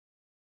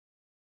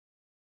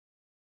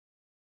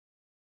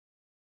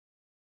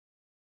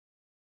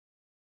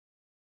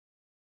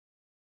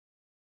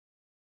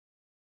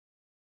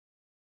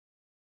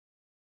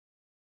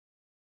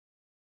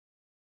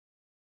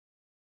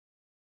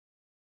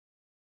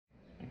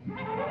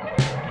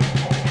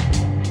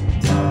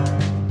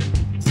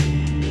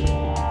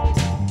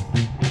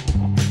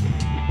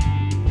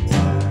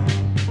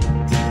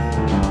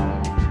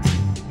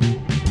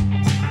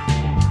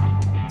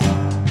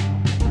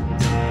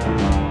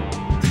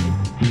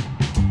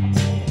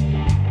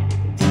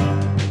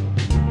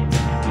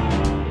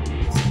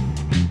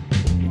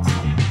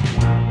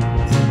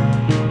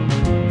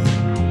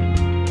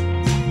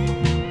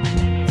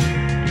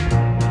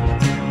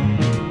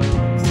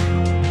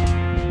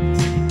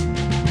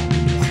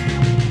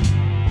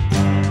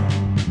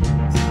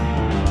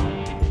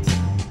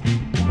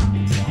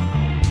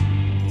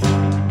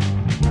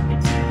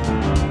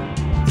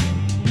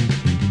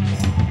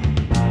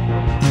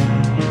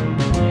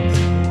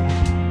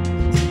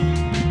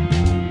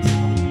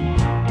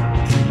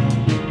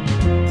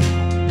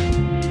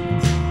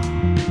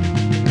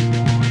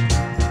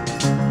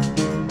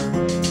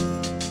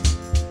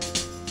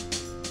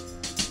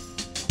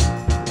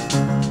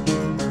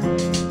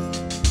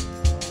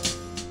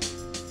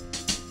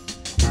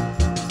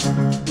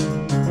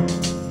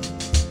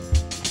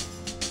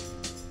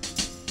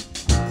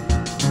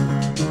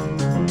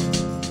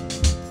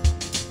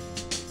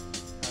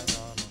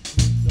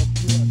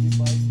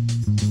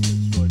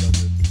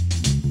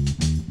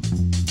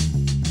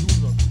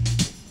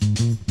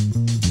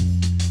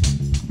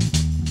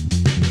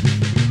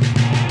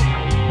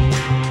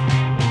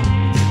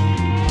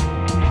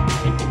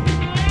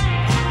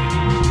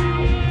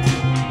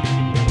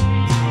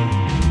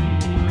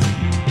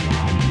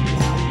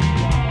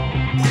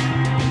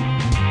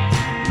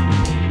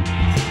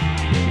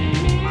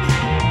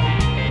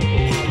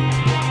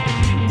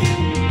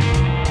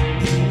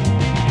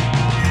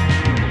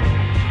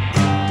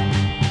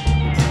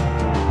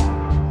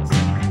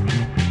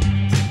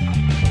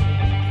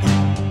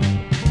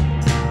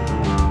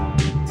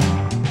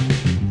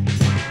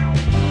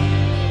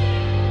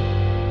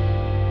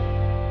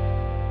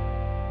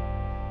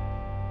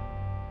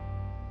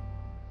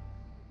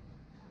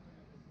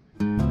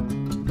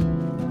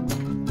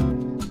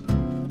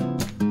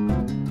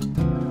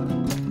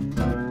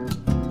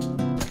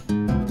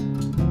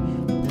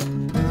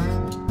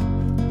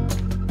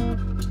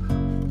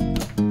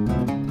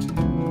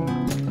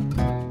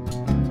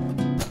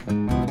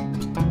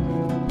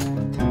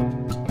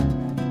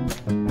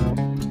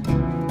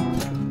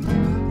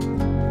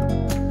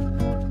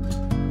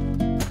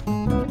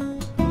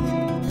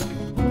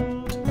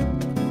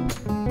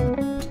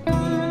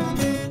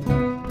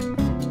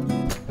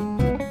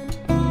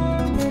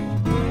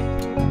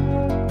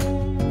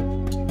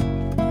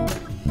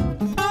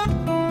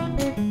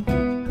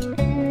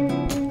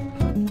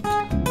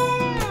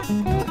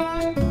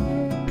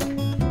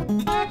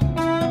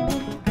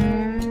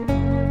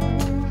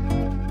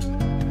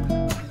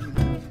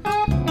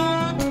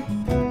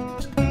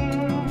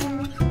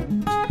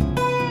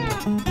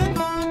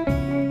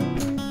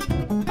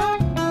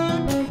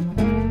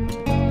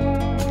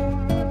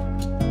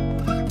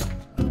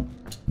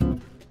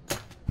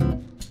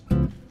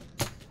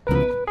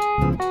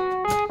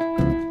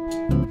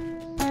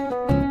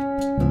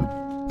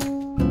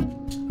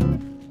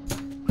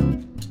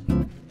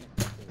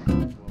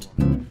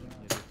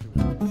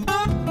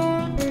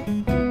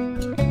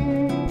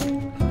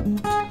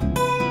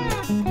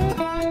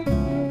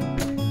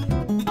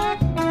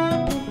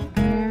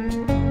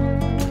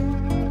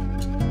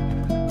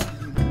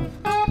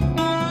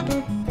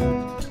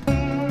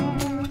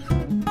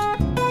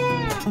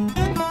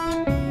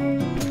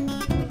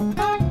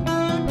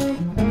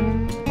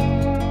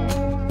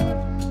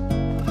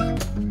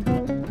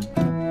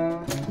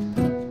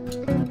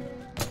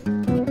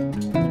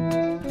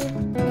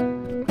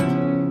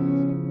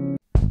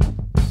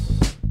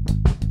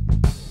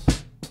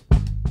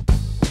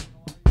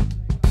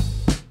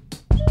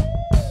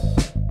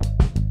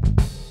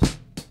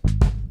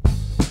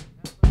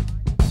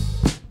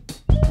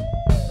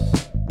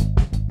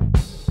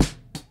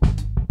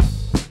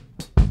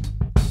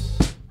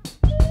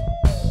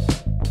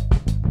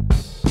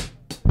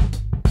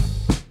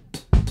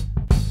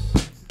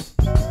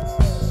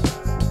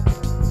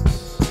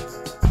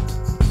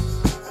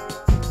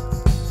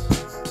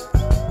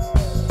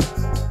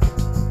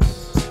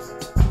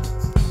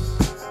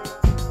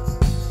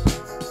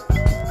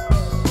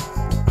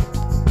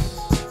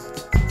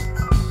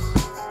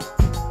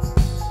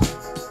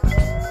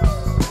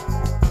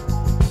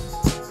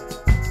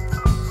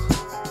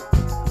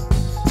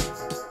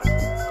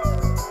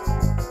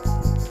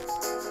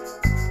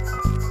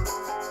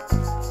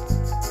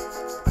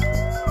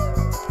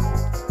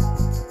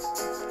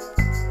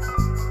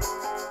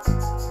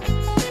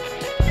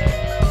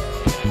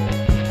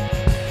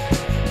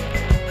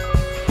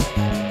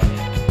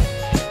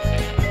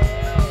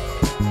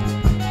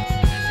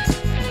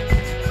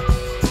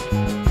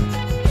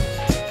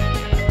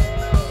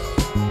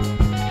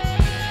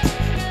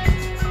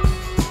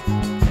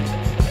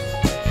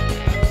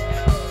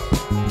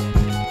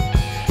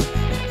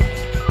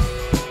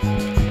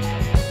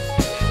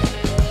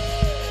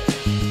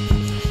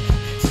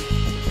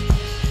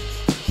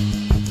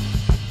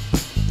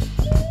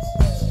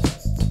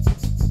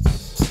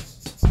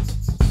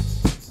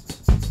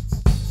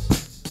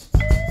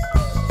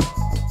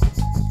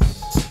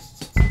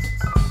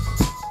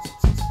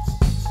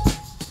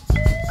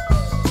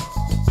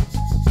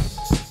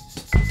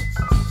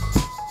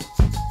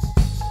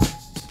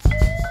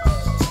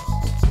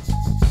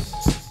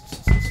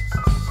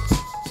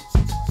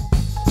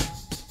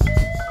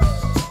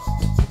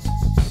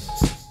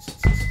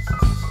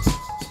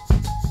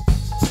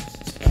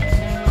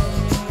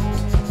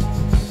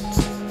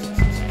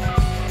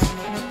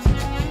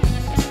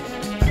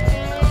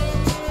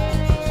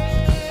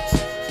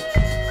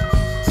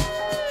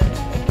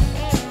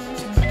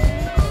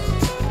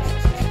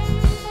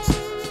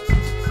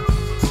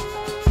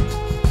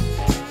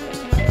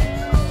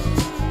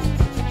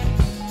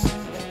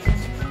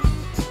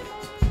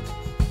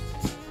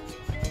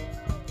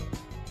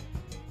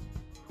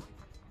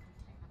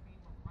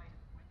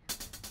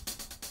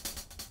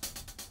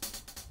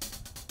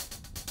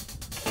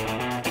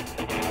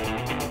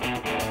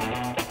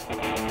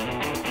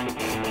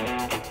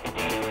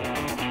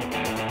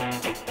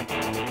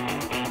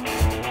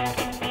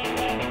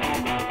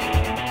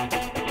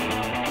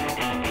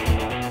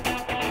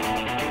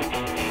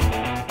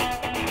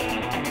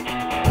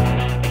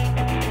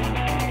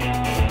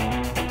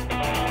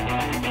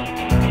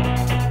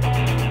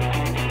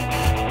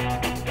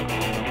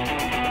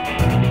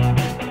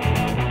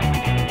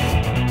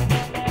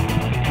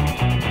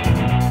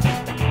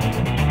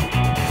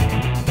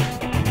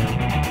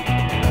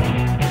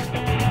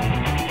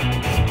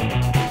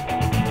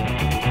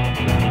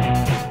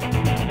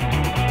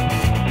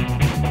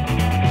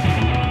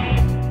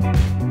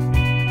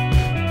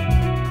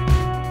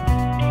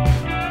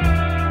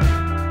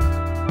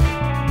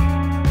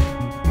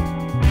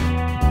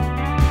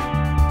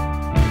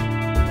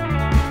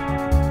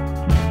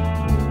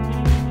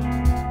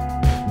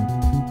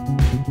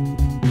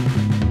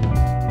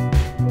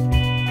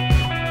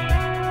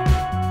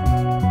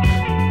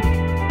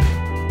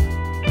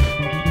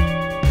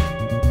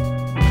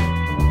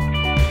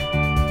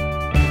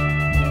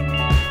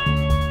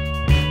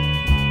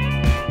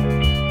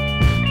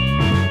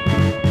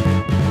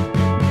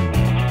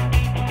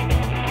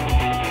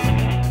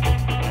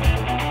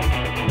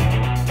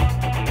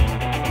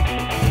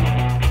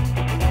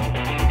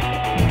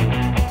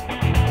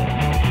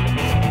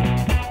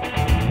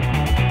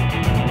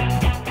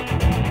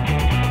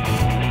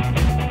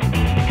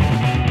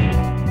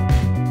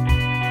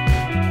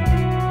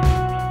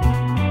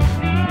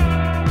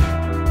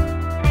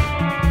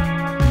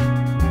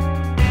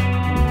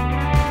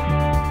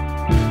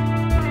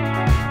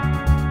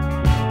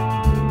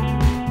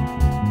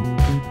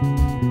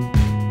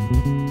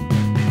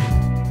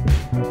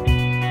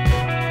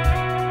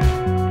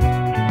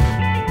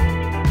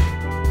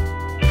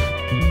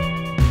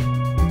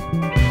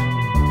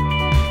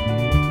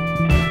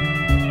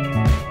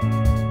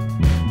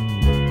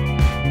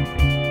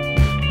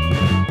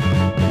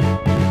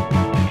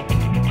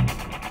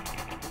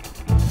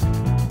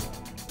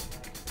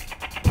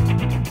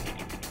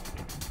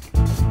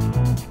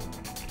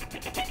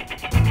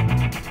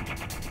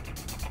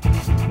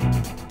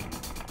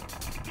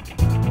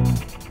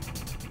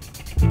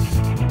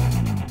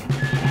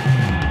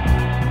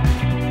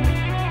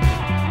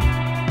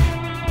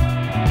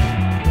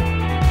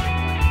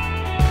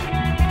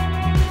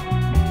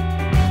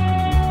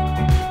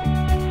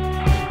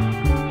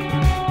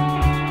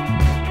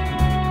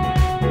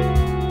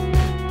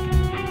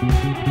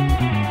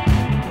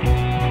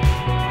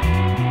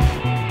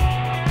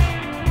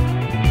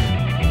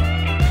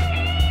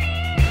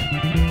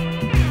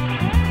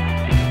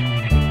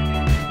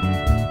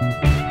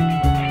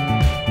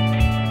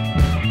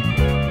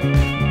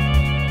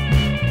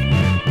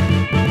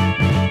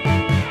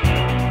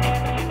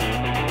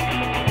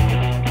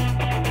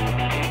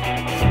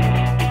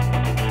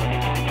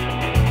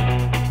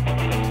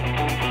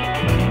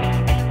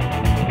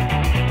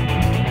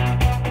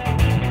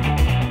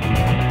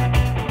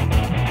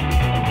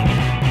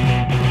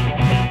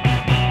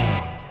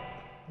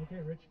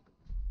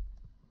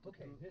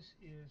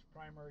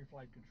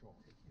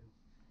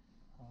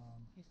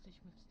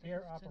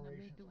Air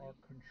operations are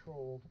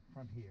controlled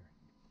from here.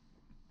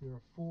 There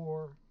are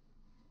 4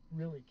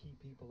 really key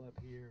people up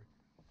here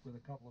with a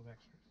couple of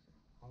extras.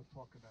 I'll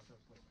talk about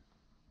those later.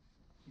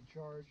 In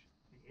charge,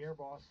 the air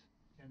boss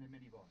and the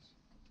mini boss.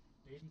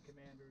 Navy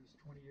commanders,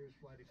 20 years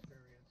flight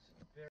experience.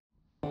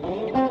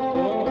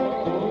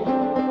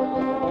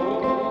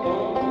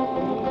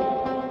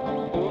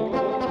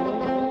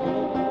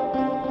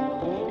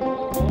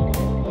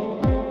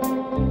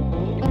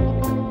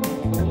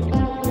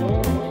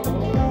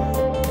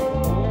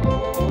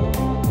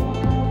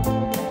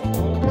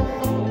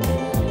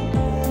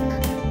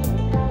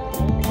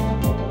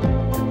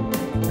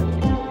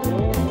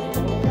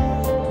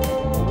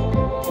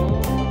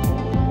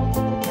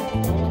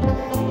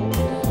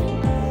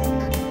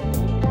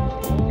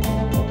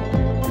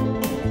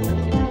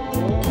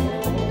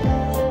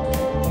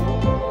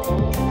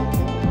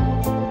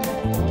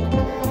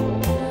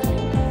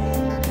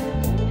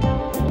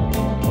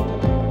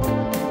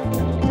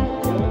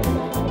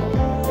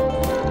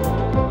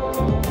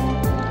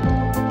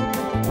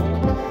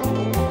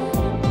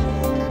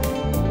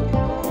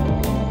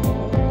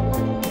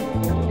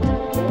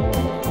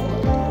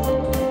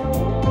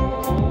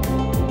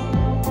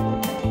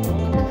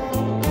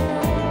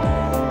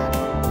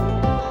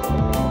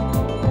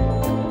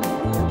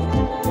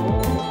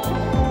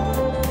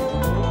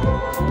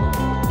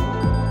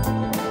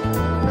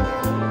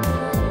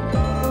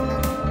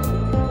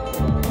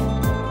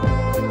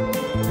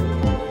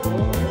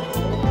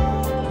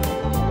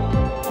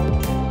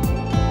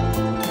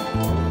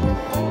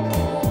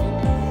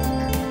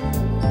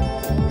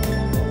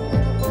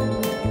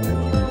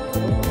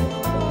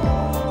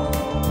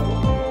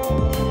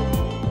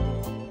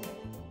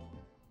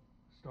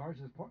 Stars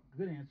is a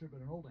good answer,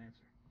 but an old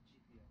answer.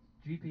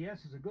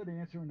 GPS is a good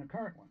answer and a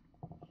current one.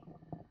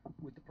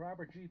 With the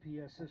proper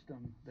GPS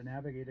system, the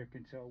navigator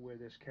can tell where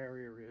this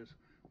carrier is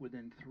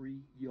within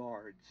 3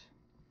 yards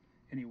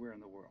anywhere in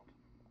the world.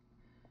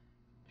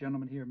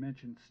 Gentleman here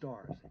mentioned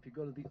stars. If you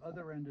go to the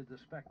other end of the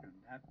spectrum,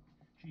 that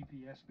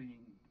GPS being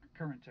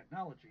current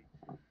technology,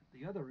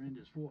 the other end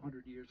is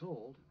 400 years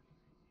old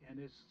and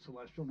it's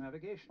celestial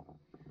navigation.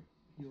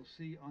 You'll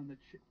see on the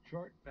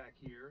chart back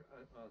here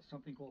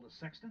something called a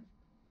sextant,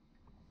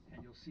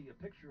 and you'll see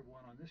a picture of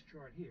one on this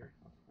chart here.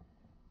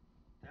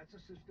 That's a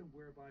system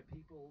whereby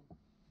people,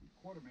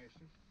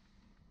 quartermasters,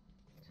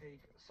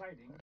 take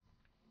sightings.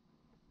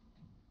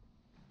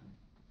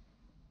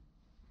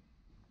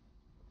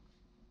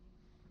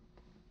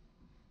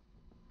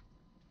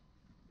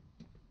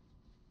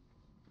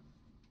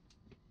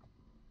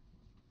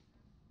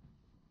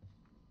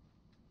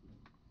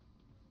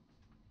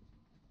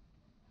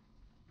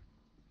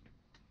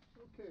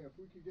 Okay, if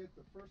we could get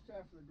the first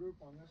half of the group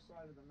on this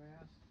side of the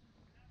mast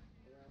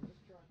around this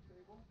chart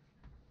table,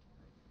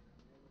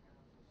 and the other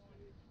half will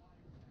stay.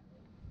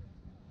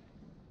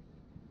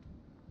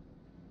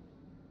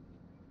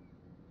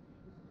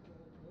 This is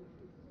called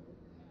locating mode.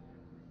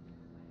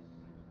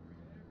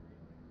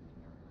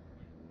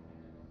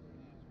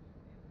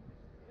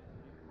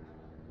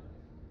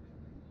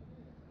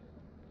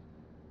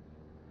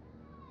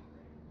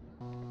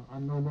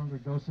 I'm no longer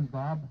Docent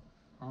Bob.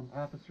 I'm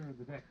Officer of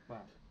the Deck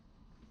Bob.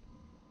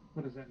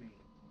 What does that mean?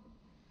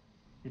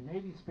 In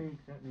Navy speak,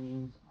 that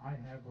means I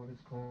have what is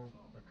called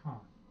the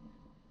con.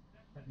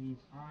 That means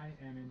I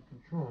am in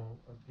control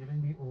of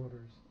giving the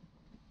orders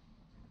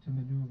to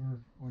maneuver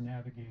or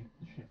navigate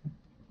the ship.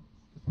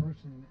 The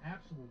person in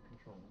absolute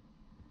control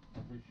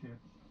of this ship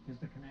is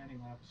the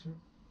commanding officer.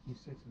 He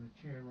sits in a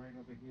chair right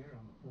over here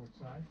on the port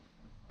side.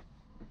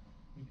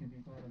 He can be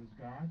thought of as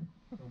God.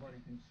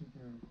 Nobody can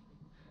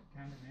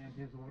countermand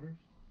his orders.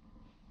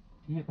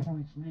 He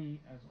appoints me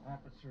as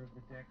officer of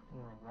the deck for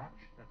a watch.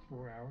 That's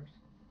 4 hours.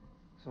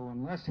 So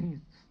unless he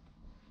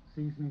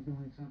sees me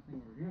doing something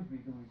or hears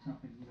me doing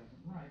something he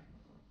doesn't like,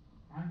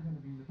 I'm going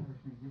to be the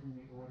person giving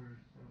the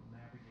orders that will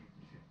navigate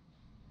the ship.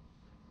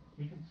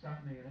 He can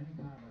stop me at any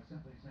time by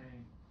simply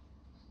saying,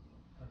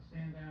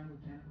 stand down,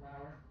 Lieutenant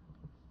Lauer.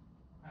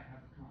 I have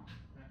a con.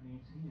 That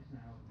means he is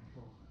now in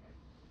control of the ship.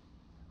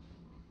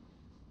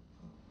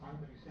 I'm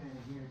going to be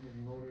standing here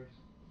giving orders.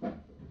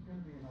 There's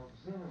going to be an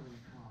auxiliary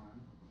con.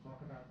 Talk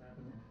about that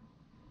in a minute.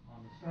 On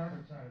the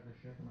starboard side of the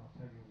ship, and I'll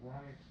tell you why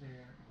it's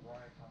there and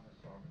why it's on the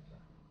starboard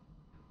side.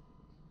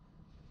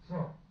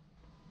 So,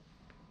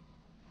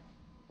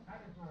 how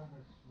does all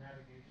this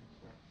navigation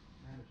stuff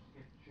manage to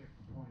get the ship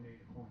from point A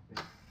to point B?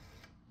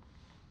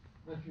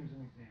 Let's use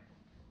an example.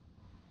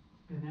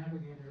 The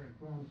navigator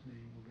informs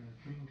me we're going to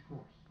change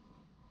course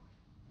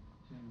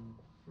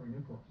for a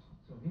new course.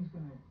 So he's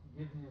going to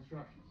give me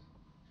instructions.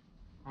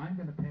 I'm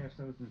going to pass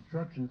those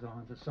instructions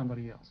on to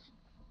somebody else.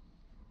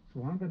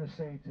 So I'm going to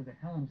say to the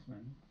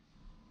helmsman,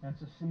 that's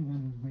a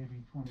seaman who's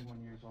maybe 21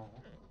 years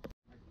old,